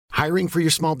Hiring for your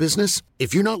small business?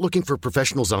 If you're not looking for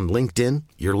professionals on LinkedIn,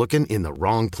 you're looking in the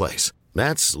wrong place.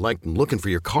 That's like looking for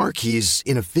your car keys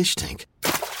in a fish tank.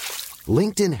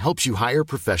 LinkedIn helps you hire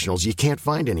professionals you can't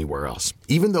find anywhere else,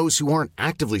 even those who aren't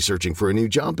actively searching for a new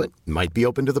job but might be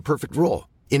open to the perfect role.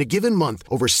 In a given month,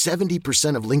 over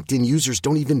 70% of LinkedIn users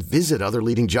don't even visit other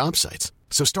leading job sites.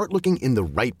 So start looking in the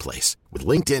right place. With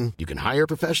LinkedIn, you can hire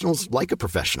professionals like a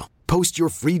professional. Post your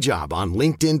free job on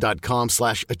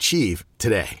linkedin.com/achieve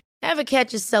today. Ever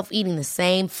catch yourself eating the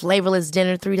same flavorless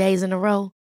dinner 3 days in a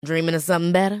row? Dreaming of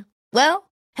something better?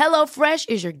 Well, HelloFresh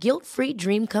is your guilt-free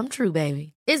dream come true,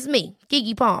 baby. It's me,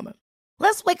 Keke Palmer.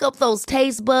 Let's wake up those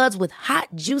taste buds with hot,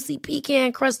 juicy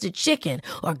pecan-crusted chicken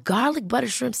or garlic butter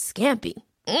shrimp scampi.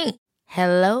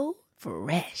 Hello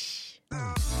Fresh.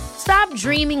 Stop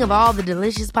dreaming of all the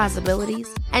delicious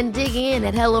possibilities and dig in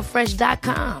at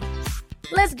HelloFresh.com.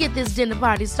 Let's get this dinner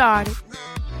party started.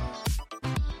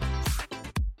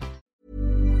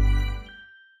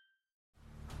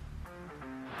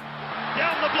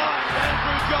 Down the blind,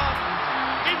 Andrew John.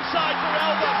 Inside for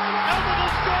Albert. Albert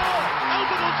will score.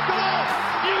 Albert will score.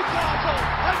 Newcastle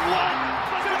have won.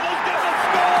 Biddle's going to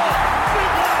score.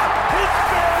 Fiddler, it's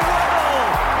farewell.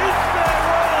 It's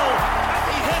farewell. And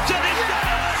he hits it. He's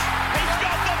done it. He's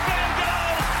got the field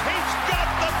goal. He's got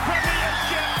the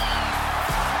premiership.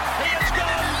 He has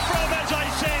gone from, as I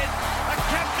said, a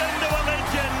captain to a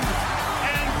legend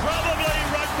and probably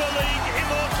rugby league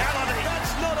immortality.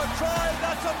 That's not a try.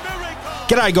 That's a miracle.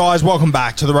 G'day guys, welcome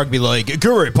back to the Rugby League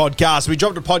Guru podcast. We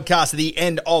dropped a podcast at the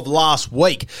end of last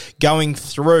week going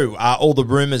through all the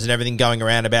rumours and everything going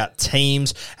around about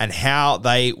teams and how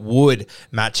they would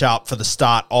match up for the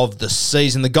start of the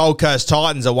season. The Gold Coast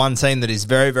Titans are one team that is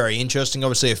very, very interesting.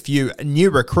 Obviously a few new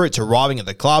recruits arriving at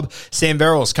the club. Sam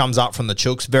Verrills comes up from the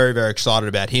Chooks, very, very excited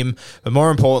about him. But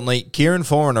more importantly, Kieran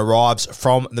Foran arrives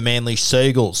from the Manly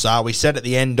Seagulls. We said at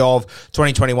the end of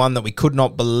 2021 that we could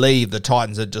not believe the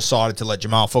Titans had decided to let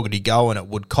Jamal Fogarty go and it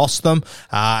would cost them,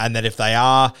 and that if they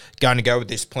are going to go with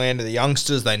this plan to the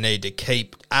youngsters, they need to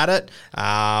keep at it,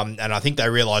 and I think they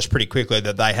realised pretty quickly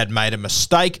that they had made a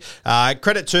mistake.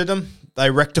 Credit to them. They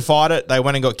rectified it. They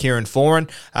went and got Kieran Foran,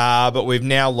 but we've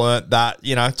now learnt that,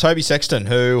 Toby Sexton,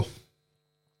 who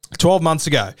 12 months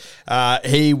ago,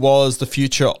 he was the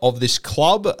future of this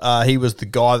club. He was the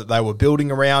guy that they were building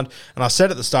around. And I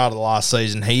said at the start of the last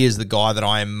season, he is the guy that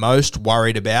I am most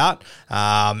worried about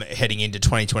heading into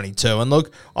 2022. And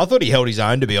look, I thought he held his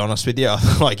own, to be honest with you.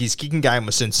 Like, his kicking game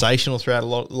was sensational throughout a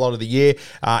lot of the year.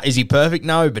 Is he perfect?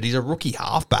 No, but he's a rookie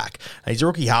halfback. He's a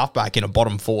rookie halfback in a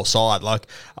bottom four side. Like,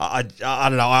 I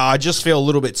don't know. I just feel a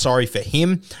little bit sorry for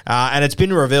him. And it's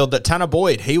been revealed that Tanner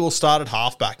Boyd, he will start at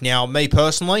halfback. Now, me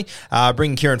personally,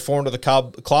 bringing Kieran Foran to the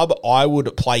club, I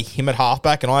would play him at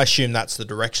halfback, and I assume that's the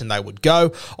direction they would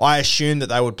go. I assume that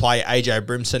they would play AJ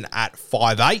Brimson at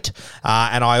 5'8",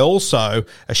 and I also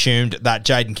assumed that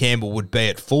Jayden Campbell would be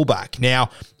at fullback. Now,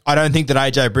 I don't think that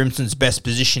AJ Brimson's best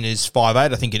position is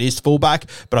 5'8". I think it is fullback,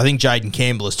 but I think Jayden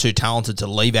Campbell is too talented to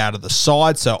leave out of the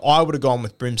side, so I would have gone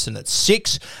with Brimson at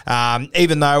 6,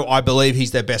 even though I believe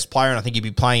he's their best player and I think he'd be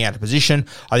playing out of position.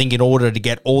 I think in order to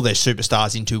get all their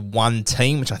superstars into one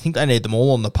team, which I think they need them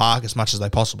all on the park as much as they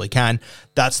possibly can,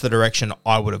 that's the direction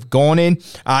I would have gone in.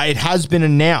 It has been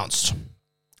announced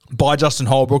by Justin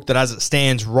Holbrook that as it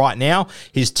stands right now,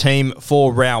 his team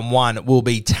for round one will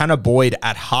be Tanner Boyd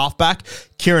at halfback,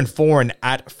 Kieran Foran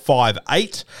at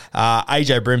 5'8",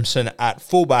 AJ Brimson at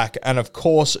fullback, and of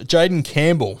course, Jayden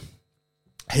Campbell.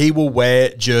 He will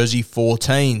wear jersey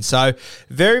 14. So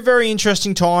very, very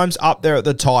interesting times up there at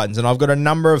the Titans, and I've got a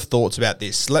number of thoughts about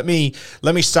this. Let me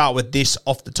start with this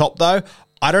off the top, though.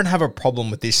 I don't have a problem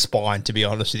with this spine, to be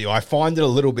honest with you. I find it a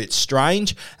little bit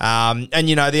strange. And,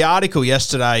 the article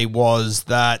yesterday was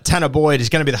that Tanner Boyd is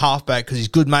going to be the halfback because he's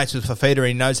good mates with Fafita and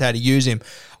he knows how to use him.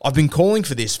 I've been calling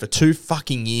for this for 2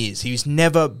 fucking years. He's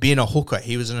never been a hooker.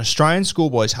 He was an Australian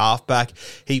schoolboys halfback.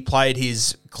 He played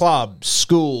his club,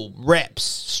 school,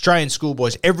 reps, Australian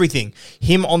schoolboys, everything.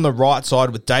 Him on the right side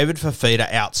with David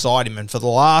Fafita outside him. And for the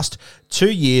last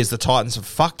 2 years, the Titans have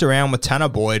fucked around with Tanner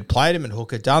Boyd, played him at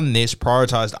hooker, done this,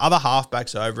 prioritised other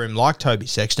halfbacks over him like Toby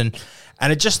Sexton.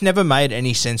 And it just never made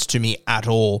any sense to me at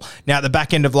all. Now, at the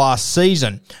back end of last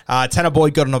season, Tanner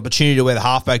Boyd got an opportunity to wear the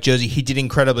halfback jersey. He did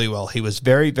incredibly well. He was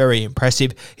very, very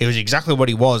impressive. He was exactly what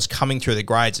he was coming through the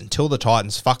grades until the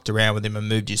Titans fucked around with him and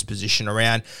moved his position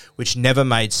around, which never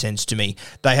made sense to me.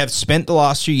 They have spent the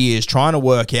last few years trying to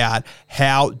work out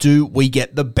how do we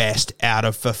get the best out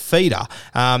of Fafita.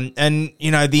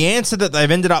 The answer that they've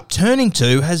ended up turning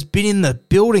to has been in the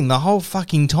building the whole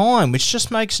fucking time, which just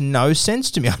makes no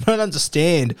sense to me. I don't understand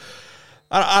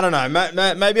I don't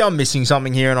know. Maybe I'm missing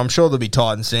something here, and I'm sure there'll be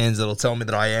Titans fans that'll tell me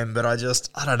that I am, but I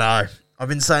don't know. I've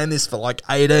been saying this for like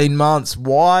 18 months.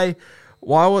 Why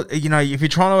would, if you're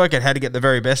trying to work out how to get the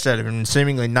very best out of him, and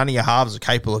seemingly none of your halves are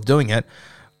capable of doing it,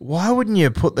 why wouldn't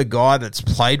you put the guy that's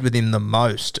played with him the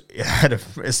most out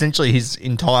of essentially his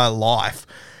entire life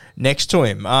next to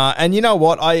him? And you know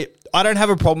what? I don't have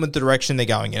a problem with the direction they're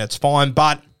going in. It's fine,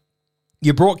 but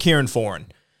you brought Kieran Foran.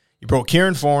 You brought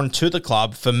Kieran Foran to the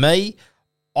club. For me,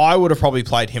 I would have probably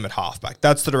played him at halfback.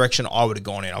 That's the direction I would have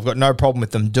gone in. I've got no problem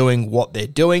with them doing what they're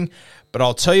doing, but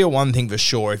I'll tell you one thing for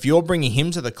sure. If you're bringing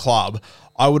him to the club,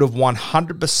 I would have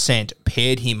 100%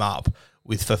 paired him up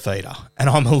with Fifita, and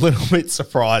I'm a little bit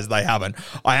surprised they haven't.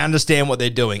 I understand what they're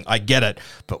doing. I get it,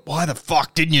 but why the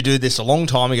fuck didn't you do this a long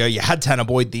time ago? You had Tanner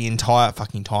Boyd the entire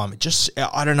fucking time.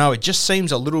 I don't know. It just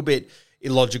seems a little bit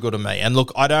illogical to me. And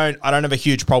look, I don't have a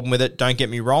huge problem with it. Don't get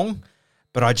me wrong.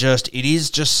 But it is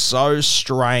just so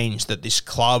strange that this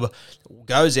club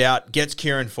goes out, gets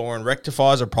Kieran Foran,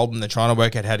 rectifies a problem. They're trying to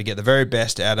work out how to get the very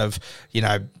best out of,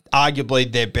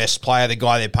 arguably their best player, the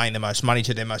guy they're paying the most money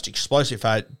to, their most explosive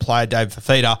player, David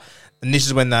Fifita. And this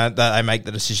is when they make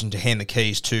the decision to hand the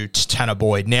keys to Tanner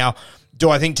Boyd. Now, do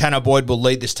I think Tanner Boyd will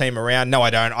lead this team around? No, I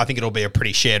don't. I think it'll be a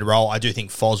pretty shared role. I do think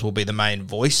Foz will be the main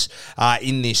voice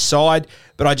in this side.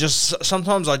 But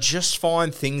sometimes I just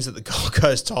find things that the Gold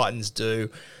Coast Titans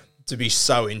do to be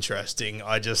so interesting.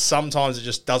 Sometimes it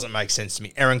just doesn't make sense to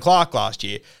me. Aaron Clark last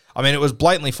year, it was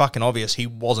blatantly fucking obvious he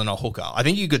wasn't a hooker. I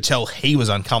think you could tell he was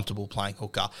uncomfortable playing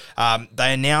hooker.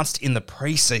 They announced in the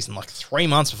preseason, like 3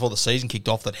 months before the season kicked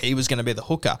off, that he was going to be the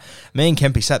hooker. Me and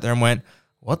Kempy sat there and went,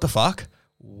 what the fuck?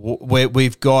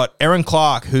 We've got Aaron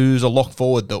Clark, who's a lock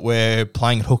forward that we're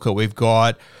playing at hooker. We've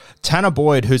got Tanner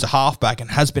Boyd, who's a halfback and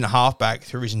has been a halfback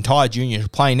through his entire juniors,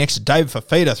 playing next to David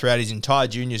Fifita throughout his entire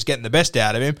juniors, getting the best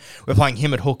out of him. We're playing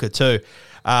him at hooker too.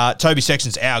 Toby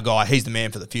Sexton's our guy. He's the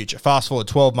man for the future. Fast forward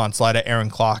 12 months later,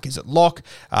 Aaron Clark is at lock.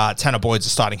 Tanner Boyd's a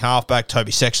starting halfback.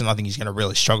 Toby Sexton, I think he's going to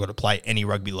really struggle to play any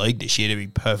rugby league this year, to be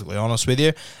perfectly honest with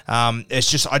you. I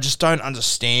just don't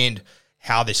understand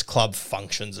how this club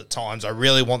functions at times. I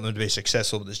really want them to be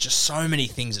successful, but there's just so many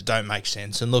things that don't make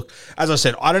sense. And look, as I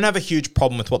said, I don't have a huge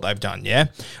problem with what they've done, yeah?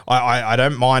 I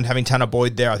don't mind having Tanner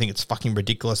Boyd there. I think it's fucking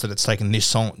ridiculous that it's taken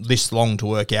this long to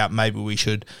work out. Maybe we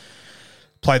should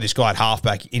play this guy at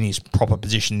halfback in his proper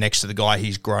position next to the guy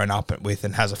he's grown up with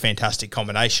and has a fantastic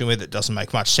combination with. It doesn't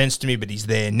make much sense to me, but he's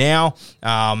there now.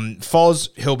 Foz,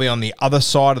 he'll be on the other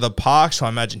side of the park, so I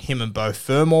imagine him and Beau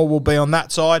Fermor will be on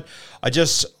that side. I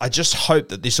just hope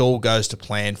that this all goes to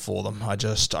plan for them. I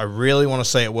really want to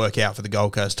see it work out for the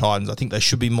Gold Coast Titans. I think they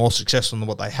should be more successful than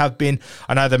what they have been.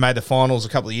 I know they made the finals a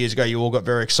couple of years ago. You all got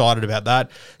very excited about that.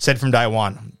 Said from day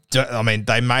one.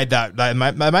 They made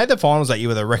the finals that year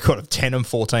with a record of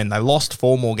 10-14. They lost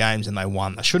 4 more games than they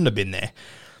won. They shouldn't have been there.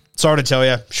 Sorry to tell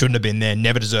you, shouldn't have been there.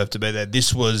 Never deserved to be there.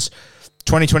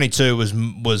 2022 was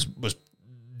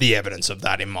the evidence of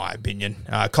that, in my opinion.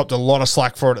 Copped a lot of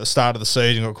slack for it at the start of the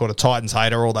season. Got called a Titans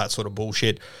hater, all that sort of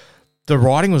bullshit. The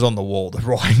writing was on the wall. The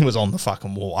writing was on the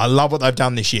fucking wall. I love what they've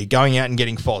done this year, going out and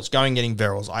getting Foz, going and getting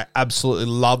Verrills. I absolutely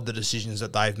love the decisions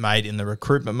that they've made in the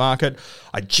recruitment market.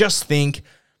 I just think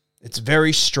it's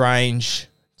very strange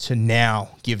to now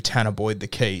give Tanner Boyd the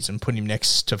keys and put him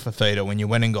next to Fifita when you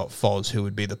went and got Foz, who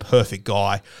would be the perfect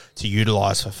guy to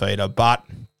utilise Fifita. But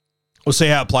we'll see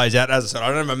how it plays out. As I said, I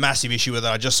don't have a massive issue with it.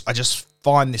 I just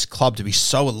find this club to be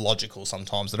so illogical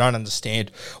sometimes. I don't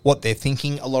understand what they're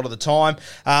thinking a lot of the time.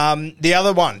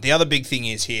 The other big thing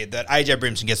is here that AJ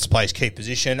Brimson gets to play his key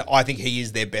position. I think he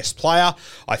is their best player.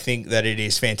 I think that it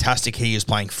is fantastic he is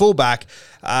playing fullback.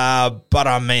 But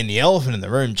the elephant in the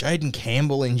room, Jaden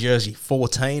Campbell in jersey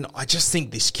 14, I just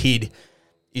think this kid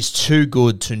is too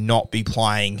good to not be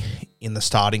playing in the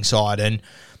starting side. And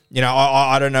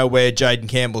I don't know where Jaden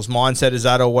Campbell's mindset is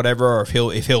at or whatever, or if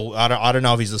he'll I don't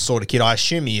know if he's the sort of kid. I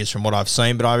assume he is from what I've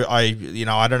seen, but I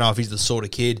don't know if he's the sort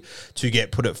of kid to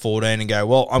get put at 14 and go,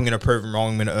 well, I'm going to prove him wrong.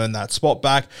 I'm going to earn that spot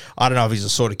back. I don't know if he's the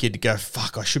sort of kid to go,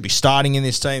 fuck, I should be starting in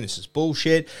this team. This is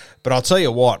bullshit. But I'll tell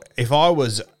you what, if I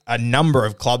was a number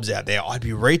of clubs out there, I'd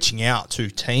be reaching out to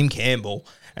Team Campbell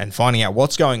and finding out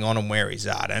what's going on and where he's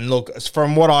at. And look,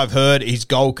 from what I've heard, he's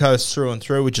Gold Coast through and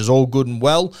through, which is all good and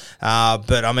well. But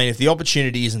if the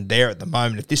opportunity isn't there at the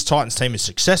moment, if this Titans team is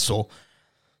successful,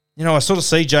 I sort of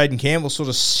see Jaden Campbell sort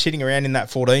of sitting around in that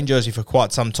 14 jersey for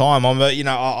quite some time.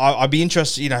 I'd be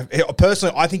interested.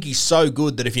 Personally, I think he's so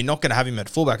good that if you're not going to have him at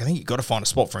fullback, I think you've got to find a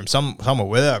spot for him somewhere,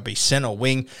 whether it be centre or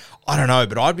wing. I don't know,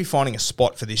 but I'd be finding a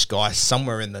spot for this guy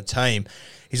somewhere in the team.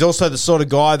 He's also the sort of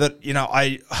guy that,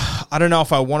 I don't know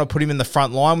if I want to put him in the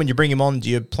front line. When you bring him on, do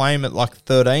you play him at like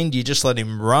 13? Do you just let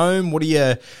him roam? What do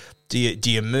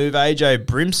you move AJ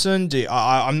Brimson?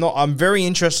 I'm very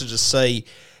interested to see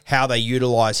how they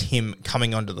utilise him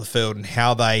coming onto the field and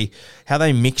how they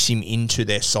mix him into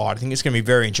their side. I think it's going to be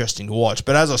very interesting to watch.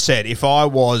 But as I said, if I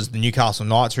was the Newcastle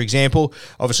Knights, for example,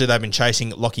 obviously they've been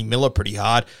chasing Lockie Miller pretty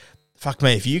hard. Fuck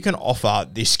me, if you can offer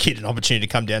this kid an opportunity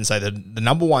to come down and say that the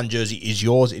number one jersey is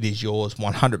yours, it is yours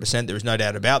 100%. There is no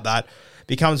doubt about that.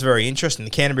 Becomes very interesting.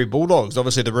 The Canterbury Bulldogs,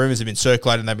 obviously the rumours have been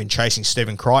circulating. They've been chasing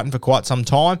Stephen Crichton for quite some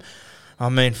time. I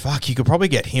mean, fuck, you could probably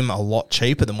get him a lot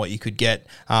cheaper than what you could get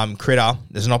Critter.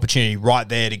 There's an opportunity right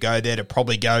there to go there to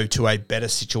probably go to a better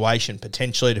situation,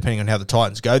 potentially, depending on how the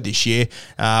Titans go this year.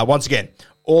 Once again,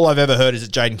 all I've ever heard is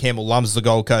that Jaden Campbell loves the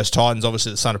Gold Coast Titans,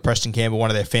 obviously the son of Preston Campbell,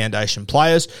 one of their foundation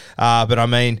players. But I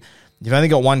mean, you've only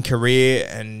got one career,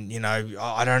 and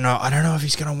I don't know if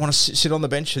he's going to want to sit on the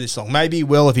bench for this long. Maybe he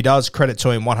will. If he does, credit to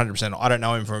him 100%. I don't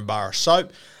know him from a bar of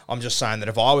soap. I'm just saying that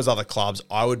if I was other clubs,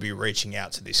 I would be reaching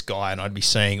out to this guy and I'd be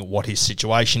seeing what his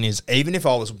situation is. Even if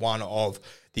I was one of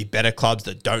the better clubs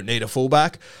that don't need a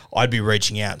fullback, I'd be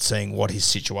reaching out and seeing what his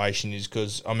situation is.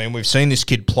 Because, I mean, we've seen this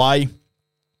kid play.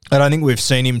 I don't think we've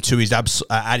seen him to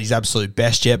at his absolute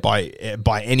best yet by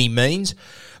any means.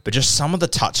 But just some of the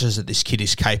touches that this kid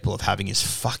is capable of having is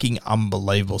fucking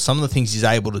unbelievable. Some of the things he's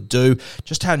able to do,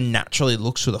 just how natural he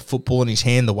looks with a football in his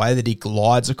hand, the way that he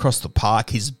glides across the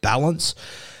park, his balance.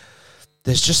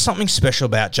 There's just something special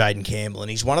about Jaden Campbell, and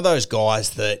he's one of those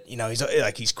guys that,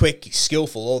 he's quick, he's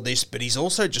skillful, all this, but he's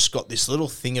also just got this little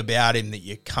thing about him that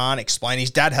you can't explain.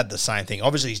 His dad had the same thing.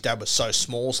 Obviously, his dad was so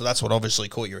small, so that's what obviously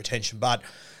caught your attention, but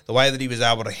the way that he was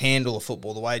able to handle a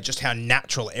football, the way just how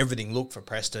natural everything looked for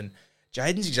Preston,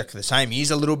 Jaden's exactly the same.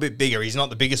 He's a little bit bigger. He's not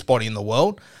the biggest body in the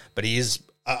world, but he is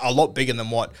a lot bigger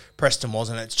than what Preston was,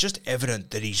 and it's just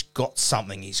evident that he's got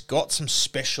something. He's got some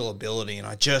special ability, and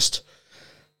I just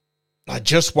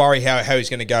worry how he's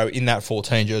going to go in that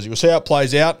 14 jersey. We'll see how it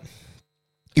plays out.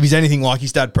 If he's anything like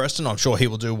his dad, Preston, I'm sure he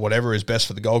will do whatever is best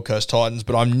for the Gold Coast Titans,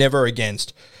 but I'm never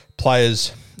against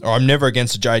players, or I'm never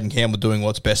against Jaden Campbell doing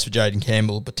what's best for Jaden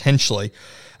Campbell, potentially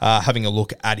having a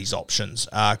look at his options,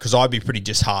 because I'd be pretty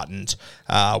disheartened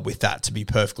with that, to be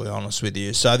perfectly honest with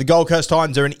you. So the Gold Coast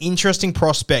Titans are an interesting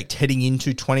prospect heading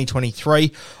into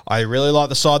 2023. I really like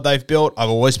the side they've built. I've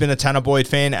always been a Tanner Boyd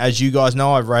fan. As you guys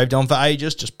know, I've raved on for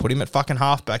ages. Just put him at fucking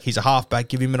halfback. He's a halfback.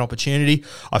 Give him an opportunity.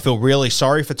 I feel really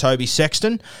sorry for Toby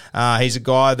Sexton. He's a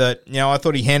guy that, I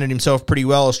thought he handled himself pretty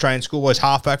well. Australian Schoolboys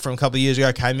halfback from a couple of years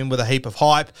ago, came in with a heap of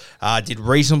hype, did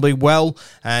reasonably well,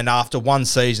 and after one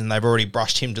season, they've already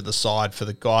brushed him to the side for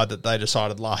the guy that they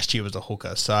decided last year was a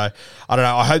hooker. So, I don't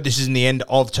know. I hope this isn't the end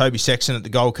of Toby Sexton at the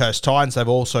Gold Coast Titans. They've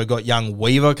also got young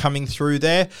Weaver coming through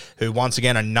there, who, once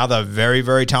again, another very,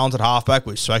 very talented halfback.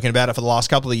 We've spoken about it for the last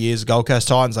couple of years. The Gold Coast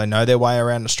Titans, they know their way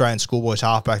around Australian Schoolboys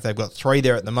halfback. They've got 3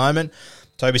 there at the moment.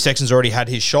 Toby Sexton's already had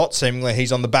his shot. Seemingly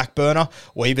he's on the back burner.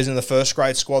 Weaver's in the first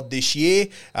grade squad this year.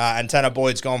 And Tanner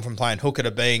Boyd's gone from playing hooker to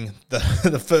being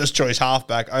the first choice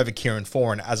halfback over Kieran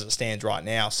Foran as it stands right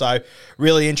now. So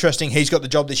really interesting. He's got the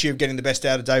job this year of getting the best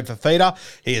out of Dave Fafita.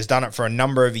 He has done it for a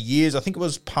number of years. I think it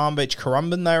was Palm Beach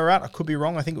Currumbin they were at. I could be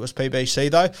wrong. I think it was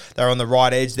PBC though. They were on the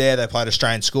right edge there. They played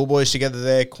Australian Schoolboys together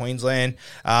there. Queensland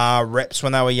reps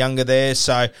when they were younger there.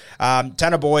 So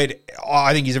Tanner Boyd,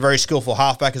 I think he's a very skillful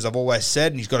halfback, as I've always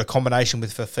said. And he's got a combination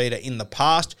with Fafita in the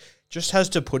past. Just has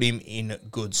to put him in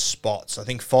good spots. I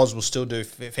think Foz will still do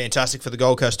fantastic for the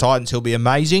Gold Coast Titans. He'll be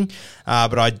amazing.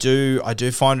 But I do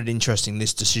find it interesting,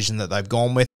 this decision that they've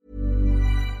gone with.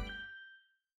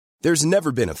 There's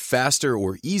never been a faster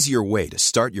or easier way to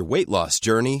start your weight loss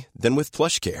journey than with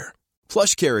PlushCare.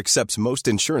 PlushCare accepts most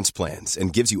insurance plans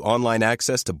and gives you online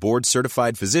access to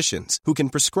board-certified physicians who can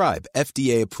prescribe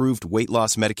FDA-approved weight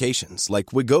loss medications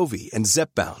like Wegovy and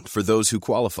Zepbound for those who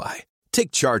qualify.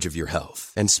 Take charge of your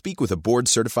health and speak with a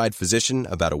board-certified physician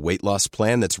about a weight loss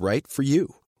plan that's right for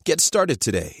you. Get started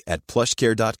today at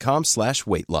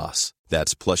plushcare.com/weight-loss.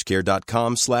 That's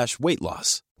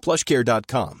plushcare.com/weight-loss.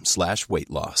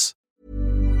 plushcare.com/weight-loss.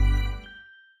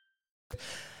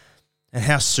 And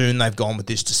how soon they've gone with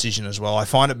this decision as well. I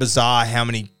find it bizarre how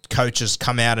many coaches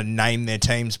come out and name their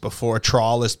teams before a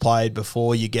trial is played,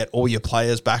 before you get all your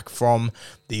players back from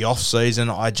the off-season.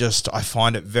 I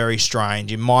find it very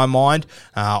strange. In my mind,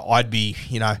 I'd be,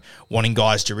 wanting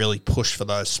guys to really push for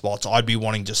those spots. I'd be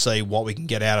wanting to see what we can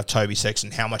get out of Toby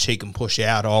Sexton, how much he can push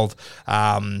out of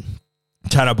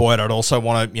Tanner Boyd. I'd also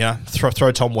want to,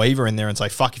 throw Tom Weaver in there and say,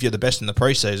 fuck, if you're the best in the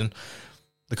preseason,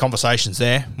 the conversation's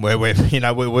there where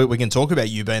we can talk about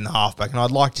you being the halfback, and I'd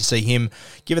like to see him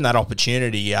given that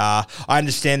opportunity. I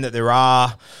understand that there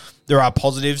are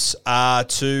positives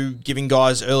to giving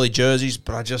guys early jerseys,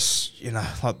 but I just,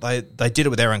 they did it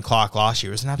with Aaron Clark last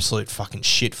year. It was an absolute fucking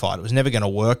shit fight. It was never going to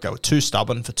work. They were too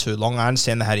stubborn for too long. I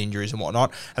understand they had injuries and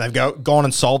whatnot, and they've gone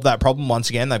and solved that problem once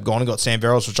again. They've gone and got Sam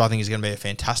Verrills, which I think is going to be a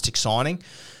fantastic signing.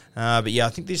 But yeah, I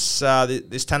think this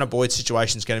Tanner Boyd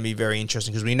situation is going to be very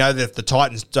interesting, because we know that if the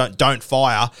Titans don't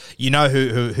fire, you know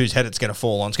whose head it's going to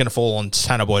fall on. It's going to fall on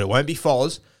Tanner Boyd. It won't be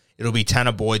Foz. It'll be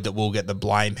Tanner Boyd that will get the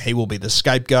blame. He will be the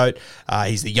scapegoat.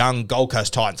 He's the young Gold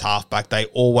Coast Titans halfback. They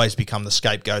always become the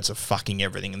scapegoats of fucking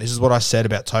everything. And this is what I said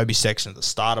about Toby Sexton at the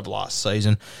start of last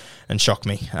season, and shocked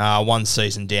me. One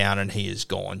season down and he is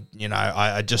gone.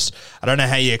 I don't know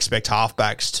how you expect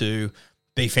halfbacks to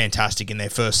be fantastic in their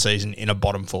first season in a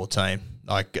bottom 4 team.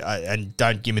 And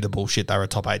don't give me the bullshit they were a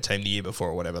top 8 team the year before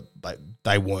or whatever.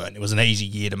 They weren't. It was an easy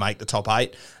year to make the top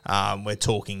 8. We're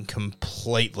talking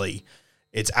completely...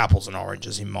 It's apples and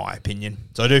oranges, in my opinion.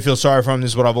 So I do feel sorry for him.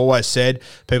 This is what I've always said.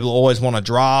 People always want to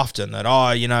draft, and that,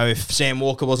 if Sam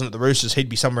Walker wasn't at the Roosters, he'd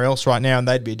be somewhere else right now and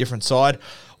they'd be a different side.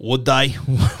 Would they?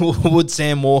 Would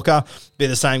Sam Walker be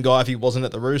the same guy if he wasn't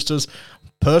at the Roosters?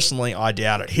 Personally, I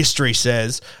doubt it. History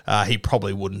says he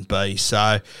probably wouldn't be.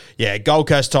 So, yeah, Gold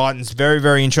Coast Titans, very,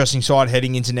 very interesting side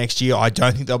heading into next year. I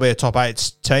don't think they'll be a top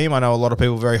 8 team. I know a lot of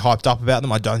people are very hyped up about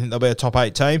them. I don't think they'll be a top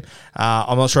 8 team.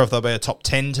 I'm not sure if they'll be a top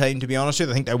 10 team, to be honest with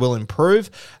you. I think they will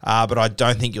improve, but I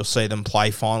don't think you'll see them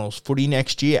play finals footy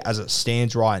next year as it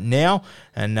stands right now.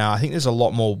 And I think there's a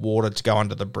lot more water to go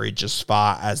under the bridge as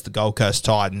far as the Gold Coast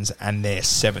Titans and their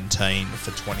 17 for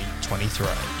 2023.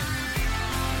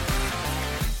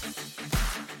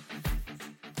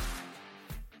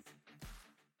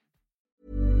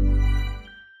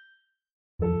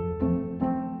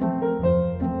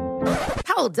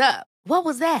 Hold up. What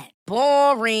was that?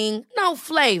 Boring. No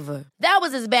flavor. That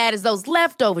was as bad as those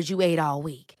leftovers you ate all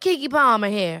week. Keke Palmer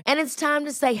here, and it's time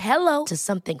to say hello to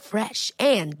something fresh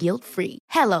and guilt-free.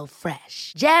 Hello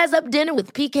Fresh. Jazz up dinner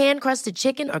with pecan-crusted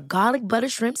chicken or garlic butter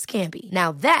shrimp scampi.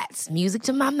 Now that's music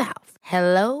to my mouth.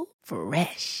 Hello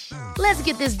Fresh. Let's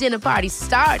get this dinner party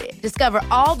started. Discover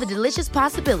all the delicious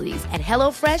possibilities at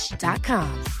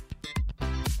HelloFresh.com.